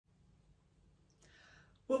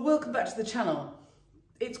Well, welcome back to the channel.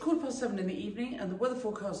 It's 7:15 in the evening and the weather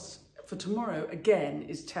forecast for tomorrow again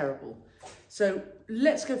is terrible. So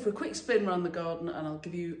let's go for a quick spin around the garden and I'll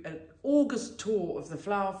give you an August tour of the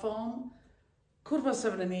flower farm.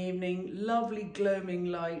 7:15 in the evening, lovely gloaming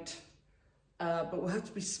light, but we'll have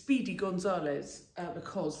to be speedy Gonzales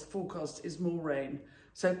because the forecast is more rain.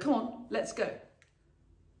 So come on, let's go.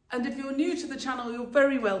 And if you're new to the channel, you're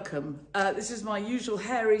very welcome. This is my usual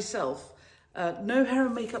hairy self. No hair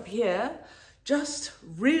and makeup here, just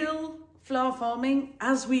real flower farming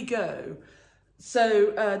as we go.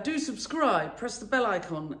 So do subscribe, press the bell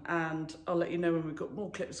icon, and I'll let you know when we've got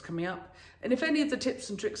more clips coming up. And if any of the tips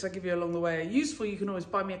and tricks I give you along the way are useful, you can always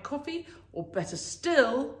buy me a coffee, or better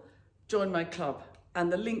still, join my club.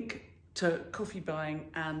 And the link to coffee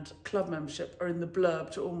buying and club membership are in the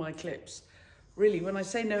blurb to all my clips. Really, when I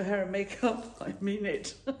say no hair and makeup, I mean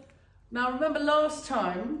it. Now, remember last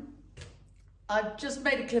time, I've just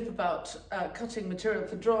made a clip about cutting material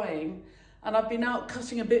for drying, and I've been out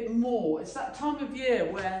cutting a bit more. It's that time of year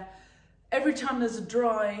where every time there's a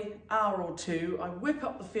dry hour or two, I whip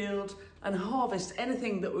up the field and harvest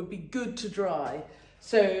anything that would be good to dry.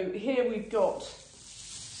 So here we've got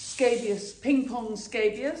scabious, ping pong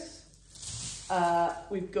scabious.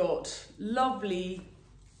 We've got lovely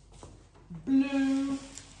blue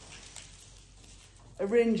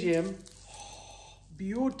eryngium,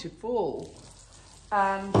 beautiful.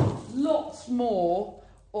 And lots more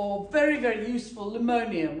of very, very useful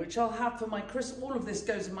limonium, which I'll have for my Christmas. All of this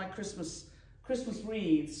goes in my Christmas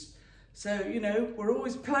wreaths. So, you know, we're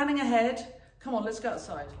always planning ahead. Come on, let's go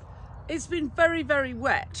outside. It's been very, very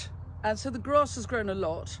wet, and so the grass has grown a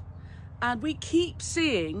lot. And we keep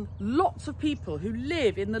seeing lots of people who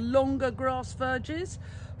live in the longer grass verges,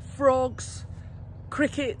 frogs,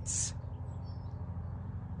 crickets,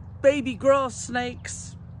 baby grass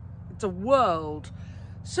snakes. It's a world.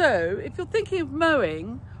 So if you're thinking of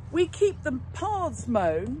mowing, we keep the paths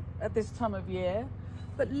mown at this time of year,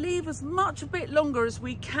 but leave as much a bit longer as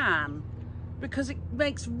we can, because it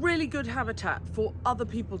makes really good habitat for other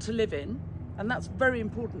people to live in. And that's very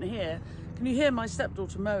important here. Can you hear my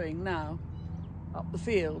stepdaughter mowing now up the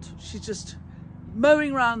field? She's just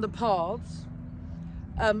mowing around the paths.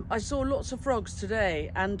 I saw lots of frogs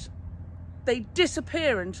today and they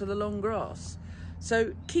disappear into the long grass.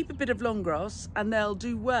 So keep a bit of long grass and they'll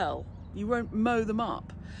do well. You won't mow them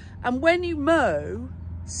up. And when you mow,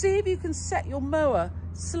 see if you can set your mower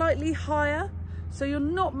slightly higher so you're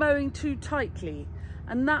not mowing too tightly.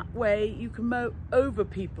 And that way you can mow over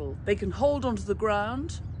people. They can hold onto the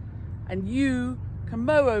ground and you can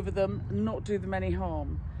mow over them and not do them any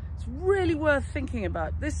harm. It's really worth thinking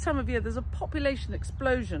about. This time of year, there's a population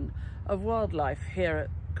explosion of wildlife here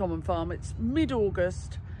at Common Farm. It's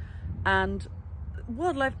mid-August and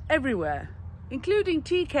wildlife everywhere, including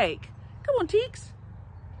Tea Cake. Come on, Teeks.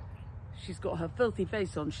 She's got her filthy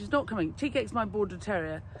face on. She's not coming. Tea Cake's my border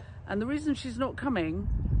terrier, and the reason she's not coming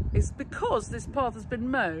is because this path has been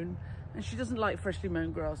mown and she doesn't like freshly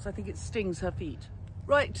mown grass. I think it stings her feet.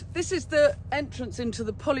 Right, this is the entrance into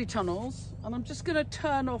the polytunnels, and I'm just going to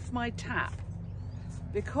turn off my tap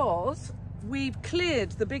because we've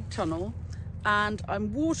cleared the big tunnel and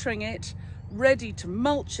I'm watering it, ready to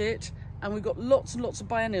mulch it. And we've got lots and lots of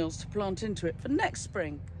biennials to plant into it for next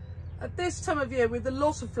spring. At this time of year, with a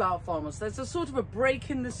lot of flower farmers, there's a sort of a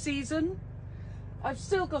break in the season. I've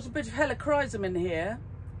still got a bit of helichrysum in here,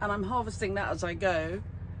 and I'm harvesting that as I go.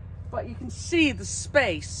 But you can see the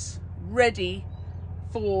space ready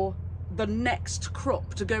for the next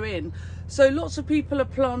crop to go in. So lots of people are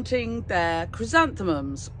planting their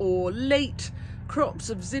chrysanthemums or late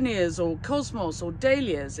crops of zinnias or cosmos or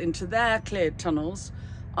dahlias into their cleared tunnels.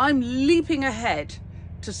 I'm leaping ahead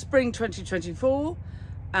to spring 2024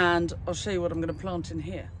 and I'll show you what I'm going to plant in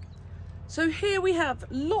here. So here we have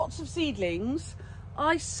lots of seedlings.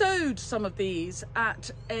 I sowed some of these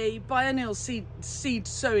at a biennial seed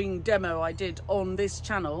sowing demo I did on this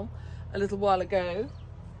channel a little while ago.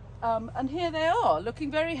 And here they are,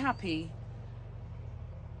 looking very happy.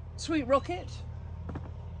 Sweet Rocket,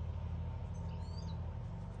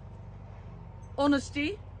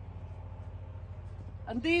 Honesty.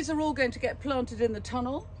 And these are all going to get planted in the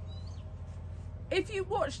tunnel. If you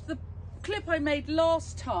watched the clip I made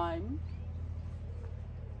last time,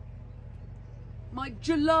 my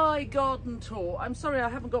July garden tour, I'm sorry I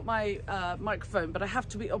haven't got my microphone, but I have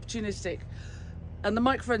to be opportunistic. And the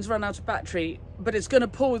microphone's run out of battery, but it's going to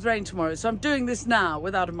pour with rain tomorrow. So I'm doing this now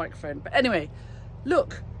without a microphone. But anyway,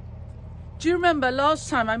 look, do you remember last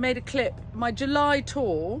time I made a clip, my July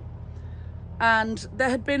tour, and there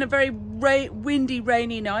had been a very windy,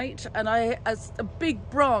 rainy night, and as a big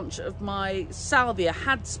branch of my salvia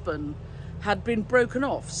hadspun had been broken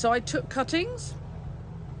off. So I took cuttings,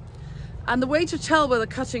 and the way to tell whether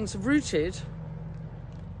cuttings have rooted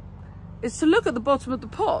is to look at the bottom of the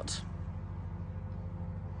pot.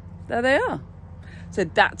 There they are. So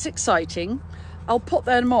that's exciting. I'll put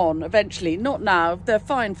them on eventually, not now, they're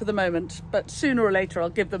fine for the moment, but sooner or later I'll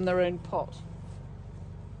give them their own pot.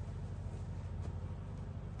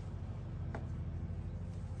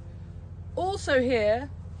 Also here,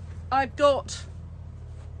 I've got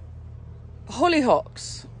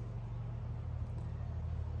hollyhocks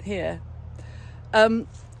here. And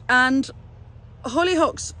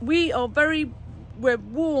hollyhocks, we're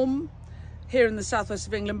warm here in the southwest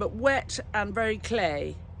of England, but wet and very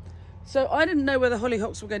clay. So I didn't know whether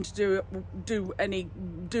hollyhocks were going to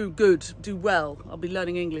do well. I'll be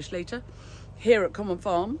learning English later here at Common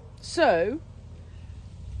Farm. So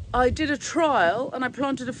I did a trial and I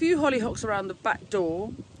planted a few hollyhocks around the back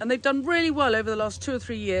door, and they've done really well over the last 2 or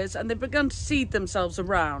 3 years, and they've begun to seed themselves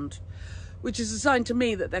around, which is a sign to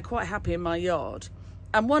me that they're quite happy in my yard.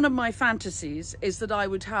 And one of my fantasies is that I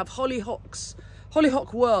would have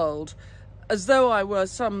hollyhock world, as though I were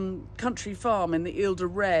some country farm in the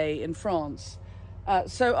Ile-de-Ré in France.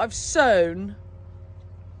 So I've sown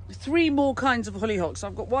 3 more kinds of hollyhocks.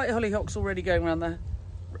 I've got white hollyhocks already going around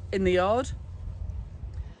in the yard.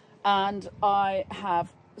 And I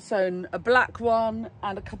have sown a black one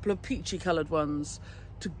and a couple of peachy coloured ones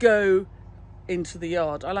to go into the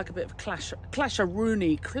yard. I like a bit of clasharama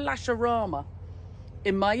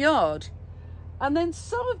in my yard. And then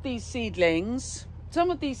some of these seedlings,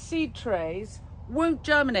 some of these seed trays won't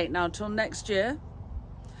germinate now until next year.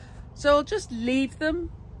 So I'll just leave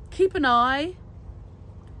them, keep an eye.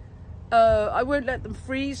 I won't let them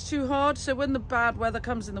freeze too hard. So when the bad weather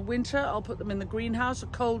comes in the winter, I'll put them in the greenhouse, a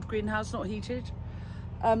cold greenhouse, not heated.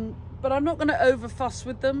 But I'm not going to over fuss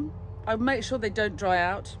with them. I'll make sure they don't dry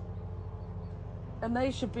out. And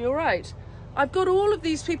they should be all right. I've got all of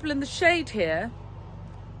these people in the shade here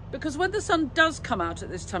because when the sun does come out at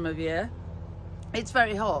this time of year, it's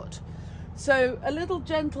very hot. So a little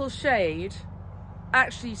gentle shade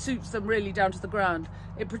actually suits them really down to the ground.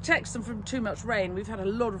 It protects them from too much rain. We've had a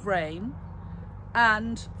lot of rain,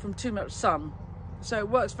 and from too much sun. So it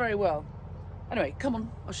works very well. Anyway, come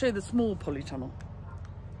on, I'll show you the small polytunnel.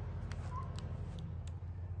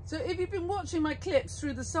 So if you've been watching my clips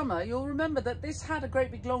through the summer, you'll remember that this had a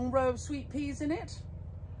great big long row of sweet peas in it.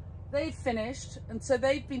 They've finished, and so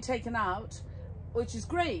they've been taken out, which is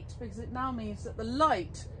great because it now means that the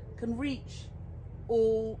light can reach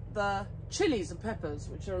all the chilies and peppers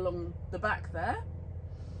which are along the back there.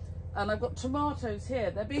 And I've got tomatoes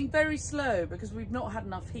here. They're being very slow because we've not had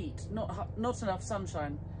enough heat, not enough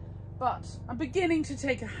sunshine. But I'm beginning to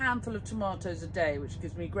take a handful of tomatoes a day, which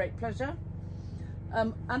gives me great pleasure.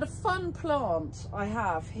 And a fun plant I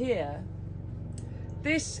have here.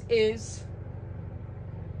 This is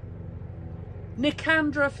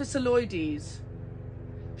Nicandra physaloides,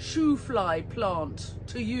 shoe fly plant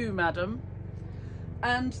to you, madam.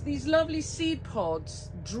 And these lovely seed pods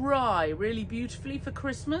dry really beautifully for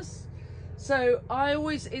Christmas. So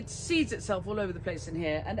it seeds itself all over the place in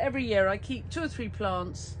here. And every year I keep 2 or 3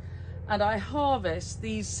 plants and I harvest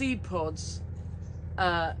these seed pods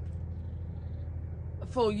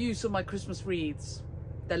for use on my Christmas wreaths.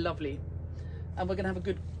 They're lovely. And we're gonna have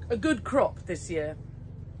a good crop this year.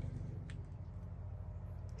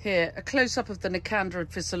 Here, a close-up of the Nicandra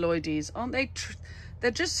physaloides. Aren't they? They're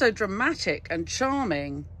just so dramatic and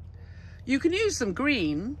charming. You can use them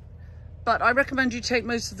green, but I recommend you take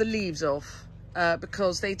most of the leaves off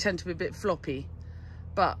because they tend to be a bit floppy.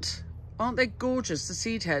 But aren't they gorgeous? The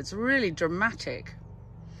seed heads, really dramatic.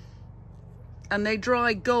 And they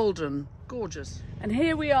dry golden, gorgeous. And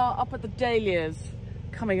here we are up at the dahlias,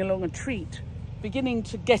 coming along a treat, beginning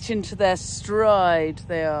to get into their stride.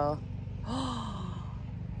 They are.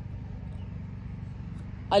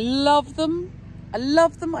 I love them. I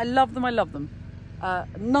love them, I love them, I love them.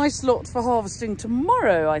 Nice lot for harvesting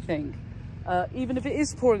tomorrow, I think. Even if it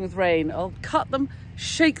is pouring with rain, I'll cut them,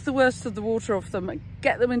 shake the worst of the water off them, and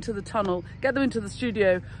get them into the tunnel, get them into the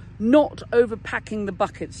studio, not overpacking the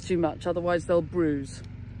buckets too much, otherwise they'll bruise.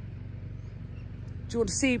 Do you want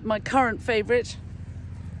to see my current favourite?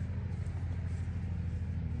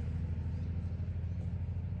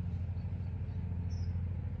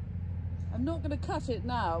 I'm not going to cut it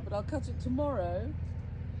now, but I'll cut it tomorrow.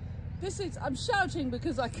 I'm shouting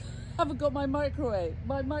because I haven't got my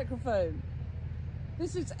microphone.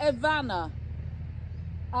 This is Ivana,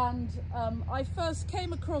 and I first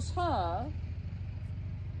came across her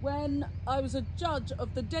when I was a judge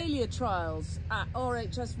of the Dahlia trials at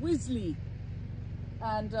RHS Wisley,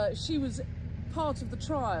 and she was part of the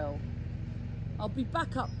trial. I'll be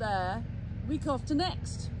back up there week after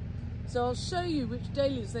next. So I'll show you which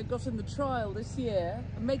dahlias they got in the trial this year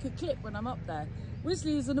and make a clip when I'm up there.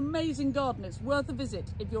 Wisley is an amazing garden. It's worth a visit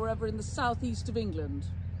if you're ever in the southeast of England.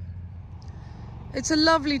 It's a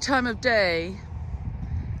lovely time of day,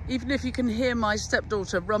 even if you can hear my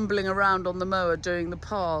stepdaughter rumbling around on the mower doing the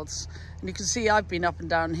paths. And you can see I've been up and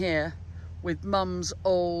down here with Mum's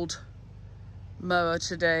old mower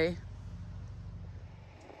today.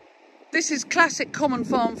 This is classic common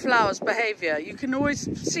farm flowers behaviour. You can always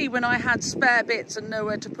see when I had spare bits and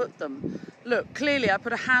nowhere to put them. Look, clearly I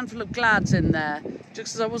put a handful of glads in there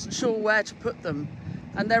just because I wasn't sure where to put them.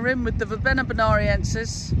 And they're in with the Verbena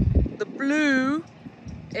bonariensis. The blue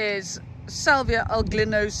is Salvia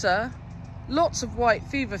alglinosa. Lots of white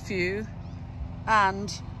feverfew.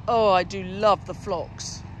 And, oh, I do love the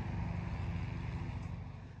phlox.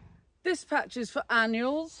 This patch is for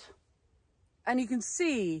annuals. And you can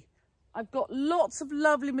see I've got lots of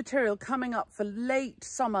lovely material coming up for late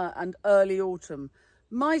summer and early autumn.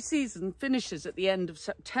 My season finishes at the end of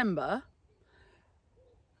September.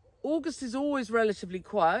 August is always relatively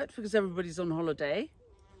quiet because everybody's on holiday.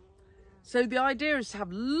 So the idea is to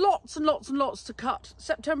have lots and lots and lots to cut.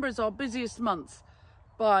 September is our busiest month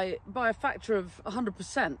by a factor of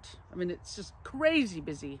 100%. I mean, it's just crazy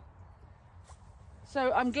busy.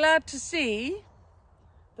 So I'm glad to see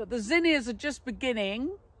that the zinnias are just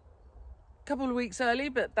beginning. Couple of weeks early,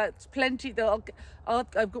 but that's plenty.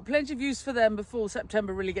 I've got plenty of use for them before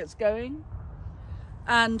September really gets going.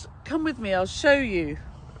 And come with me, I'll show you.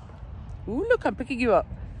 Ooh, look, I'm picking you up.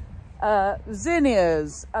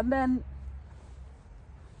 Zinnias, and then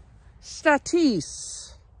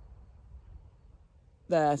statice.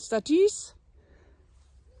 There, statice.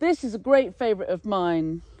 This is a great favourite of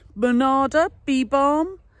mine. Monarda, bee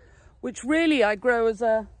balm, which really I grow as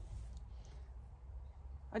a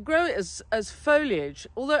as foliage,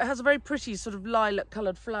 although it has a very pretty sort of lilac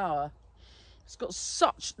coloured flower. It's got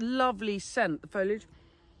such lovely scent, the foliage.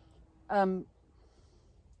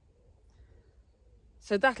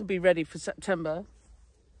 So that'll be ready for September.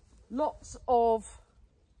 Lots of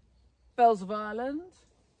bells of Ireland.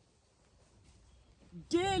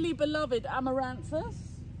 Dearly beloved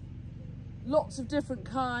amaranthus. Lots of different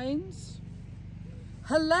kinds.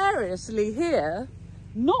 Hilariously here,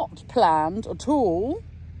 not planned at all,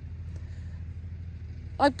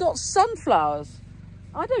 I've got sunflowers.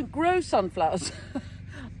 I don't grow sunflowers.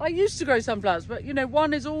 I used to grow sunflowers, but you know,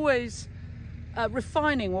 one is always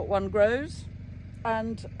refining what one grows,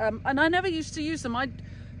 and I never used to use them. I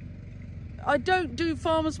don't do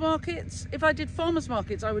farmers markets. If I did farmers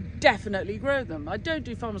markets, I would definitely grow them. I don't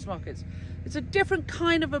do farmers markets. It's a different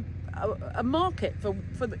kind of a market for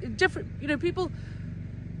the different, you know, people.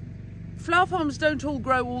 Flower farms don't all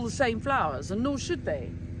grow all the same flowers, and nor should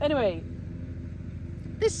they. Anyway,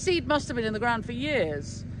 this seed must have been in the ground for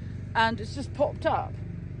years, and it's just popped up.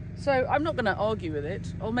 So I'm not going to argue with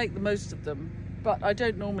it. I'll make the most of them, but I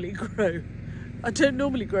don't normally grow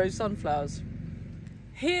sunflowers.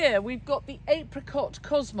 Here we've got the apricot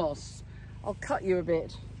cosmos. I'll cut you a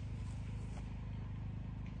bit.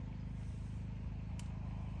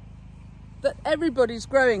 That everybody's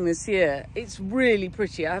growing this year. It's really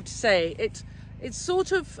pretty, I have to say. It's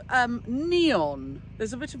sort of neon.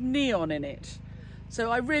 There's a bit of neon in it. So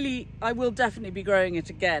I will definitely be growing it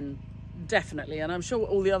again, definitely. And I'm sure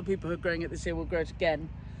all the other people who are growing it this year will grow it again.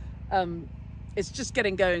 It's just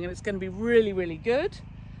getting going, and it's going to be really, really good.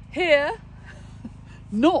 Here,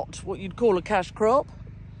 not what you'd call a cash crop.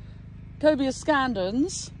 Cobia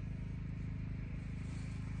scandens.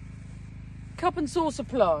 Cup and saucer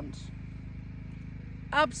plant.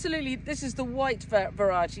 Absolutely, this is the white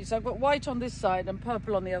variety. So I've got white on this side and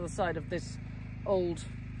purple on the other side of this old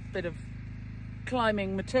bit of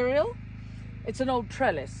climbing material. It's an old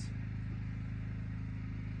trellis.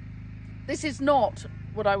 This is not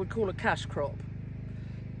what I would call a cash crop.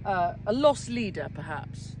 A lost leader,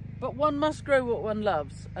 perhaps. But one must grow what one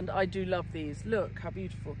loves, and I do love these. Look, how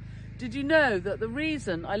beautiful. Did you know that the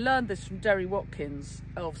reason, I learned this from Derry Watkins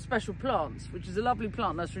of Special Plants, which is a lovely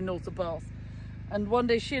plant nursery north of Bath, and one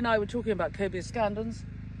day she and I were talking about Cobia scandens,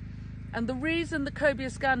 and the reason the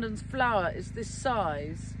Cobia scandens flower is this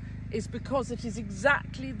size is because it is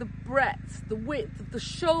exactly the breadth, the width of the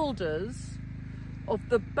shoulders of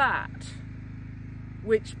the bat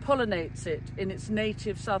which pollinates it in its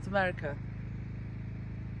native South America.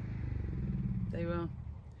 There you are.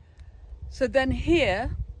 So then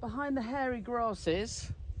here, behind the hairy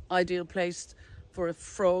grasses, ideal place for a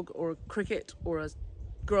frog or a cricket or a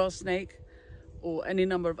grass snake or any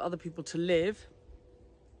number of other people to live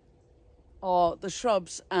are the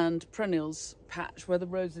shrubs and perennials patch where the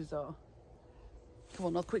roses are. Come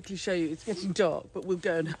on, I'll quickly show you. It's getting dark, but we'll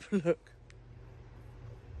go and have a look.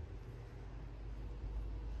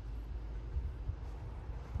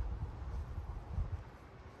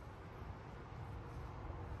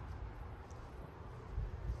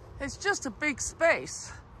 It's just a big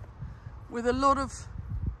space with a lot of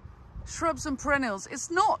shrubs and perennials.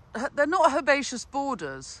 They're not herbaceous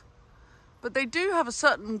borders, but they do have a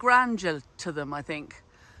certain grandeur to them, I think.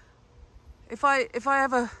 If I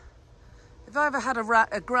ever had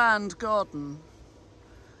a grand garden,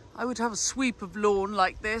 I would have a sweep of lawn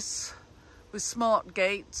like this with smart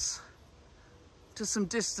gates to some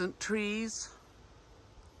distant trees.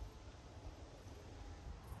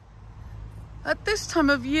 At this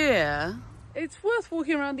time of year, it's worth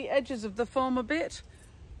walking around the edges of the farm a bit,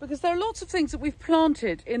 because there are lots of things that we've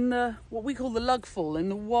planted in what we call the lugfall, in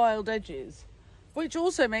the wild edges, which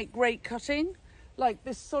also make great cutting, like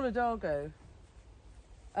this solidago,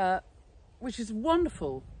 which is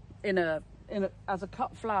wonderful as a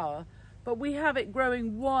cut flower, but we have it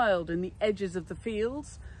growing wild in the edges of the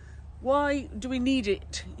fields. Why do we need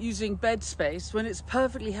it using bed space when it's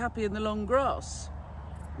perfectly happy in the long grass?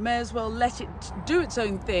 May as well let it do its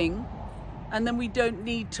own thing, and then we don't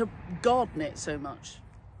need to garden it so much.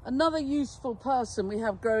 Another useful person we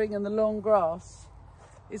have growing in the long grass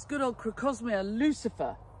is good old Crocosmia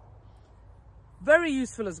lucifer. Very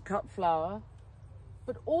useful as a cut flower,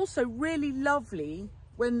 but also really lovely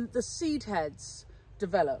when the seed heads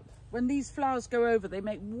develop. When these flowers go over, they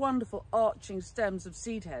make wonderful arching stems of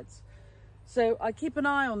seed heads. So I keep an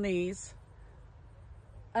eye on these.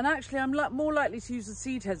 And actually, I'm more likely to use the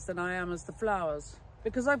seed heads than I am as the flowers,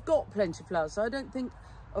 because I've got plenty of flowers, so I don't think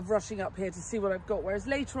of rushing up here to see what I've got. Whereas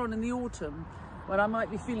later on in the autumn, when I might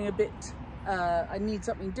be feeling a bit, I need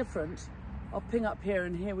something different, I'll ping up here,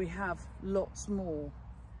 and here we have lots more.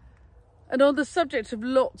 And on the subject of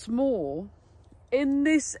lots more, in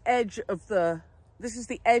this edge of this is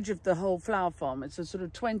the edge of the whole flower farm. It's a sort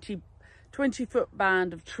of 20-foot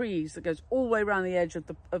band of trees that goes all the way around the edge of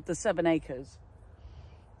the 7 acres.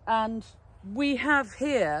 And we have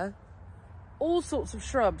here all sorts of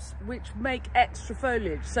shrubs which make extra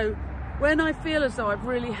foliage. So when I feel as though I've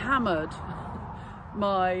really hammered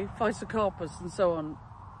my physocarpus and so on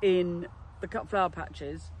in the cut flower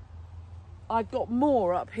patches, I've got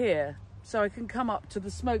more up here. So I can come up to the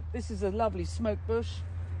smoke. This is a lovely smoke bush.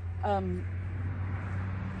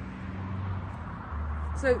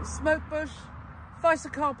 So smoke bush,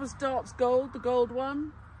 physocarpus darts gold, the gold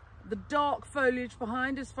one. The dark foliage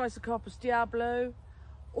behind is Physocarpus Diablo.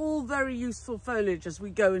 All very useful foliage as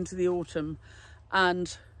we go into the autumn.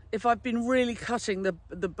 And if I've been really cutting the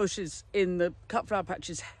bushes in the cut flower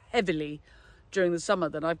patches heavily during the summer,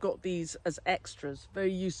 then I've got these as extras,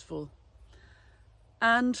 very useful.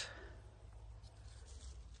 And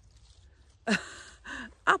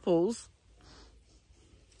apples.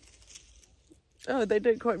 Oh, they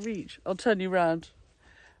don't quite reach. I'll turn you round.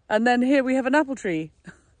 And then here we have an apple tree.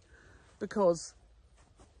 Because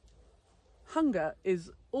hunger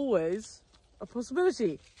is always a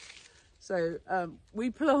possibility. So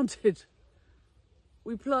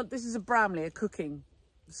this is a Bramley, a cooking.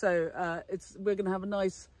 So we're going to have a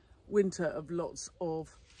nice winter of lots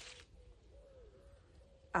of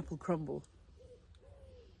apple crumble.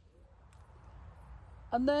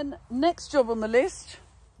 And then next job on the list,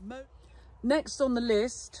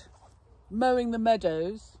 mowing the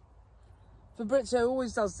meadows. Fabrizio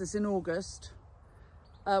always does this in August.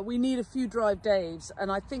 We need a few dry days,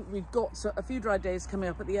 and I think we've got a few dry days coming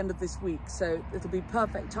up at the end of this week, so it'll be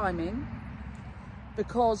perfect timing,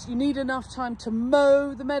 because you need enough time to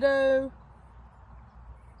mow the meadow,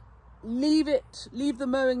 leave the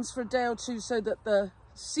mowings for a day or two so that the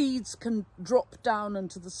seeds can drop down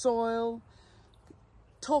into the soil,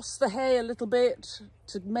 toss the hay a little bit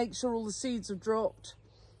to make sure all the seeds have dropped,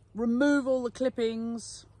 remove all the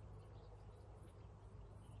clippings.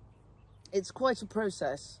 It's quite a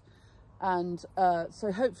process, and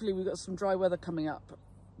so hopefully we've got some dry weather coming up,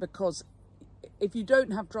 because if you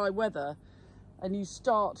don't have dry weather and you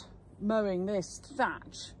start mowing this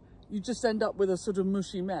thatch, you just end up with a sort of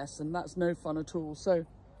mushy mess, and that's no fun at all. So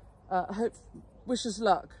wish us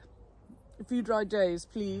luck. A few dry days,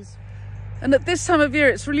 please. And at this time of year,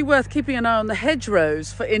 it's really worth keeping an eye on the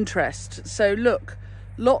hedgerows for interest. So look,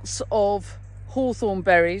 lots of hawthorn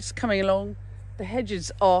berries coming along. The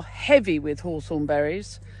hedges are heavy with hawthorn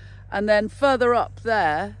berries, and then further up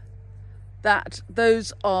there,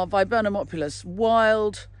 those are viburnum opulus,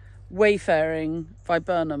 wild wayfaring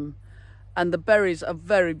viburnum, and the berries are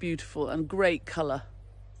very beautiful and great colour.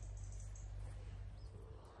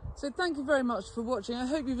 So thank you very much for watching. I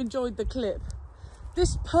hope you've enjoyed the clip.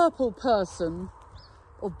 This purple person,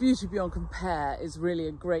 or Beauty Beyond Compare, is really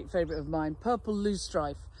a great favourite of mine. Purple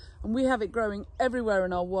loosestrife, and we have it growing everywhere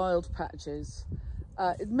in our wild patches.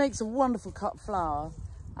 It makes a wonderful cut flower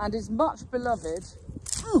and is much beloved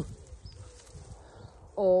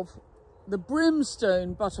of the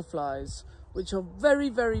brimstone butterflies, which are very,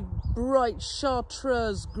 very bright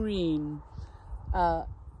chartreuse green.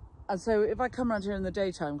 And so if I come around here in the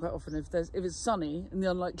daytime, quite often, if it's sunny in the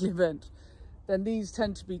unlikely event, then these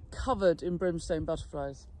tend to be covered in brimstone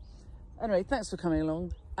butterflies. Anyway, thanks for coming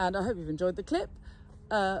along, and I hope you've enjoyed the clip.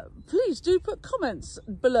 Please do put comments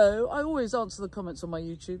below. I always answer the comments on my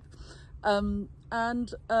YouTube.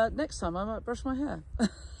 And next time I might brush my hair.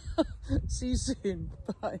 See you soon.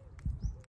 Bye.